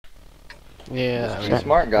Yeah. Just be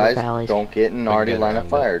smart, guys. Don't get in Artie line of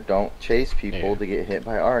fire. It. Don't chase people to get hit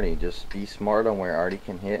by Artie. Just be smart on where Artie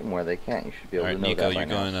can hit and where they can't. You should be able to know Nico, that by you're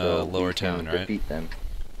now, going so lower town, right? defeat them.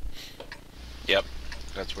 Yep,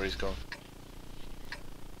 that's where he's going.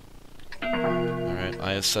 Alright,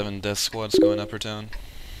 IS-7 death squad's going upper town.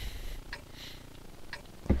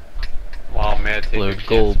 Wow, man, Load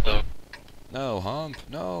gold. No, hump,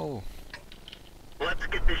 no! Let's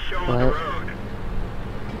get this show on the road.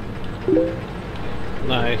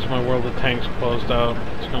 Nice, my world of tanks closed out.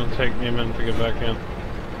 It's gonna take me a minute to get back in.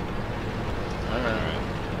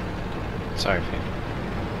 Alright. Sorry, Finn.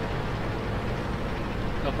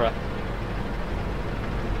 No problem.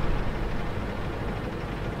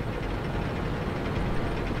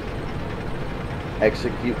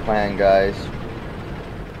 Execute plan, guys.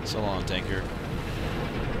 So long, tanker.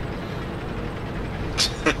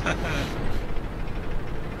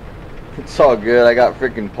 It's all good. I got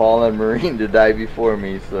freaking Paul and Marine to die before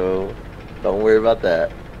me, so don't worry about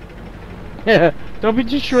that. Yeah, don't be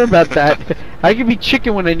too sure about that. I can be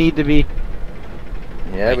chicken when I need to be.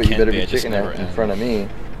 Yeah, but you better be chicken never in front of me.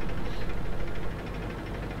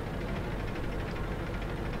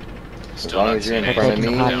 As long as you're in front of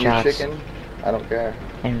me, you chicken, I don't care.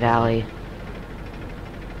 In Valley.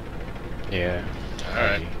 Yeah.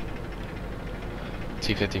 Alright.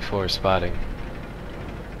 T-54 spotting.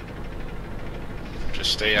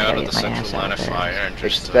 Just stay out of the central line of fire and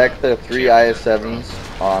just expect the 3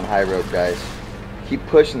 IS-7s on high road, guys. Keep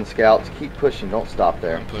pushing, scouts. Keep pushing. Don't stop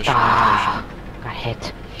there. I'm pushing, Got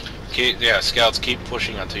hit. yeah, scouts, keep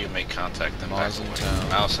pushing until you make contact. Mars in town.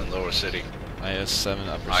 Mouse in lower city. IS-7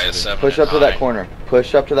 upper IS-7 city. Push up to that corner.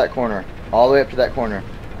 Push up to that corner. All the way up to that corner.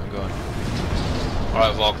 I'm going.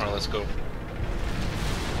 Alright, Volkner, let's go.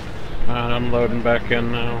 I'm loading back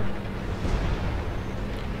in now.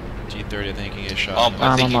 T-30, I think you can get shot.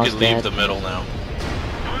 I think you almost can leave dead. the middle now.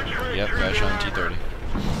 Yep, guy shot on T-30.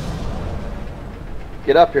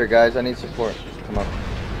 Get up here, guys. I need support. Come up.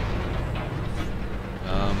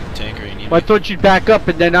 Tanker, you need Well, I me? thought you'd back up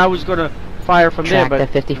and then I was gonna fire from Track there, the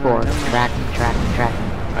but 54. Track.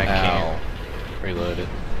 I can't. Reload it.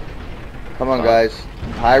 Come on, guys.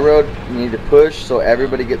 High road, you need to push so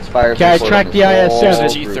everybody gets fire Okay, I support tracked on the this whole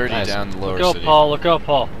IS-7. group. T-30 Nice. down the lower Look out, city. Paul. Look out,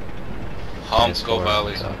 Paul. Hump, go IS-4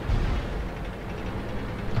 Valley. up.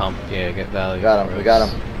 Hump, yeah, get Valley. Got him. We got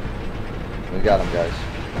him. We got him, guys.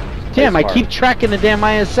 damn, I smart. keep tracking the damn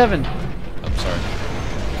IS-7. I'm sorry.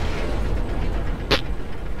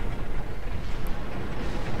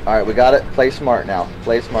 Alright, we got it. Play smart now.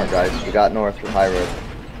 Play smart, guys. We got north from high road.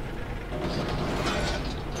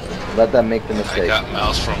 Let them make the I mistake. got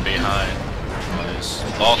Mouse from behind. Nice.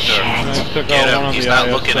 Volkner, Took get out one him. of He's the not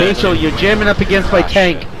IS-7s. looking at So you. you're jamming up against my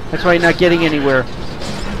tank. That's why you're not getting anywhere.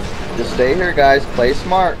 Just stay here, guys. Play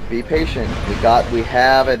smart. Be patient. We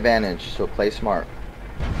have advantage, so play smart.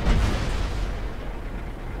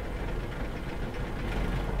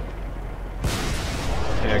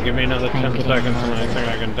 Yeah, give me another 10 seconds and I think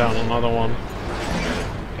I can down another one.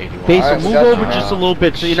 81. Basil, Alright, we move got over you. just a little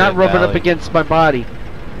bit so you're not Shit, rubbing up Valley. against my body.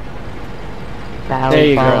 There Valley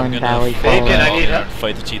you go. fallen, I'm gonna Valley fight, fallen. I need help.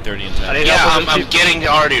 fight the T-30 in I town. need Yeah, help with I'm the getting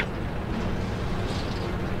already.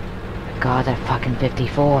 God, that fucking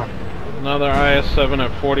 54. Another IS-7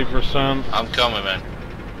 at 40%. I'm coming, man.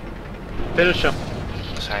 Finish him.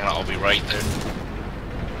 Just hang on, I'll be right there.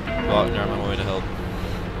 Wagner, I'm on my way to help.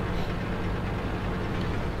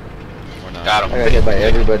 Or not. Got I him. got hit by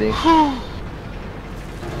everybody.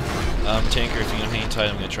 Tanker, if you can hang tight,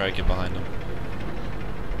 I'm gonna try to get behind him.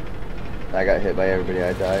 I got hit by everybody.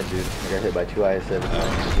 I died, dude. I got hit by 2 IS-7s.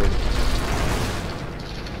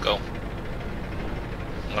 Go.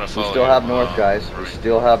 I'm gonna We follow still you. have north, guys. We Marine.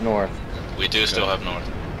 still have north. We do still have north.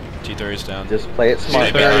 T-30's down. Just play it smart.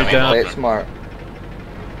 Stay behind me, Play it Volkner. smart.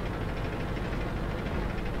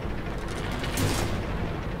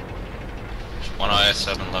 One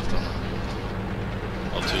IS-7 left on.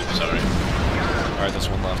 Oh, 2, sorry. Alright, there's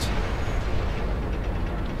one left.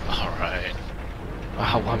 Alright.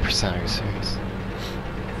 Wow, 1%, are you serious?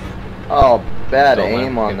 Oh, bad Don't let aim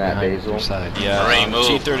him on get that, behind Basil. your side. Yeah, Marine, move.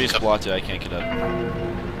 T-30's blocked it, I can't get up.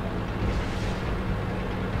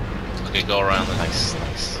 Okay, go around the Nice,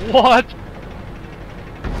 nice. What?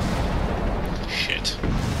 shit.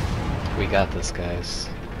 We got this, guys.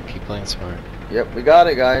 Keep playing smart. Yep, we got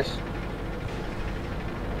it, guys.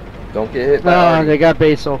 Don't get hit by Ah, Artie. they got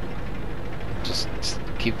Basil. Just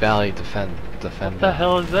keep Valley, defend. What the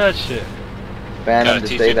hell is that shit? Phantom Got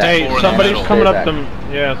to a stay back. T-54 Hey, in the somebody's middle. coming Stay up back.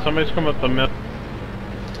 the... Yeah, somebody's coming up the middle.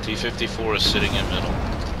 T-54 is sitting in middle.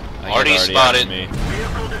 I got Artie after spotted. me.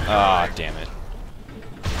 Ah, damn it.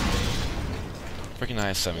 Freaking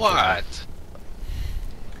IS-7. What?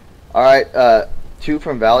 Alright, 2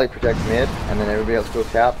 from Valley protect mid, and then everybody else go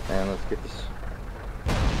tap, and let's get this.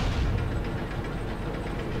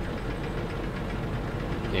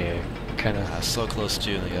 Yeah, kind of. So close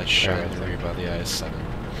to you, and they got shot Right in the rear by the IS-7.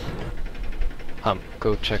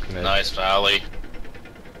 Go check mid. Nice, Valley.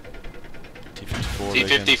 T-54.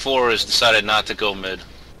 T-54 has decided not to go mid.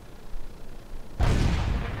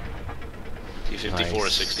 T-54 Nice.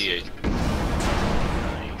 is 68.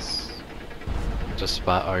 Nice. Just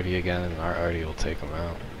spot Artie again, and our Artie will take him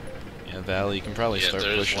out. Yeah, Valley, you can probably Yeah, start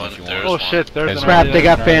there's pushing one, if you there's want. Oh shit, there's an Crap, RD they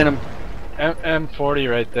got there. Phantom. M40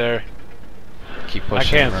 right there. Keep I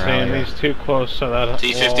pushing. can't see him, Moralia. he's too close to that wall.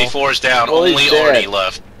 T-54 is down, Oh, he's only dead. Artie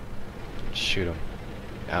left. Shoot him.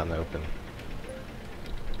 Out in the open.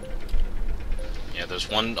 Yeah, there's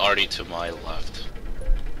one Artie to my left.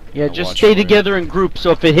 Yeah, Now just watch stay for it. together in groups,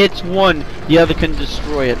 so if it hits one, the other can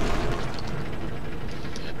destroy it.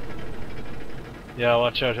 Yeah,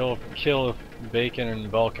 watch out, he'll kill Bacon and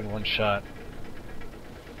Bulk in one shot.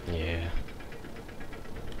 Yeah.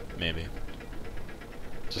 Maybe.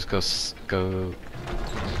 Just go. Go.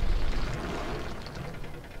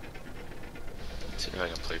 See if I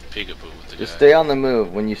can play peekaboo with the Just guy. stay on the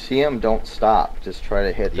move. When you see them, don't stop. Just try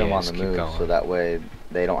to hit them Yeah, on just the keep move, going. so that way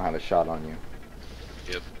they don't have a shot on you.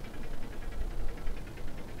 Yep.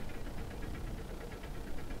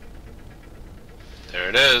 There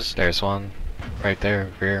it is. There's one. Right there,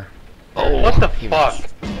 rear. Oh, What the he fuck?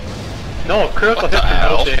 missed. No, critical What the hit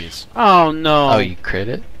hell? penalty. Jeez. Oh no. Oh, you crit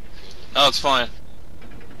it? No, it's fine.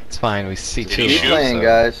 It's fine. We see Did two. he of Keep them, shoot? playing, so-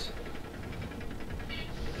 guys.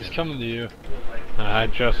 He's coming to you. I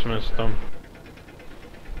just missed him.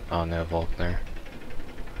 Oh no, Volkner.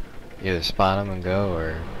 Either spot him and go,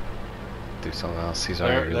 or do something else. He's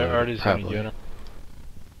already They're reloaded, already gonna probably. get him.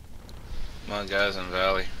 Come on, guys in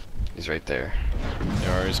Valley. He's right there.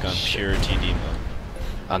 They're always gone pure TD mode.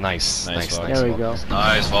 Oh, nice, Nice nice, Volk. nice. There we Volk. go.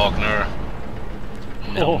 Nice, Faulkner.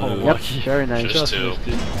 No Oh, move. Yep, very nice. Just two. missed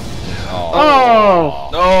it. Oh!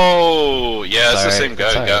 No! Yeah, it's the It's same guy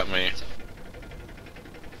alright, who it's got me.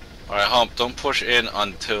 Alright, Hump, don't push in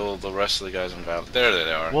until the rest of the guys in Valley. There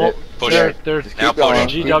they are. Well, Push there, it. there's Just Now keep going.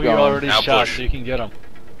 push. Keep GW going. already Now shot, push. so you can get him.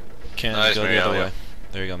 Ken, Nice, go the other Mario. way.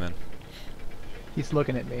 There you go, man. He's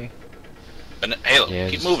looking at me. And Halo, Yeah,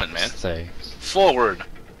 keep just moving, man. Stay. Forward.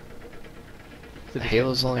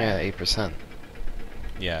 Halo's only at 8%.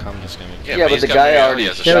 Yeah, Come. I'm just gonna. Yeah, but he's the got guy me already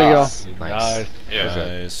as a There we shot. go. Nice. Yeah.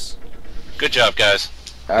 Guys. Good job, guys.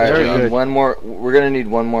 Alright, Very we need good. one more. We're gonna need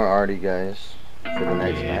one more Artie, guys, for the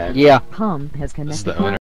next Yeah. match. Yeah. Com has This is connected. the owner.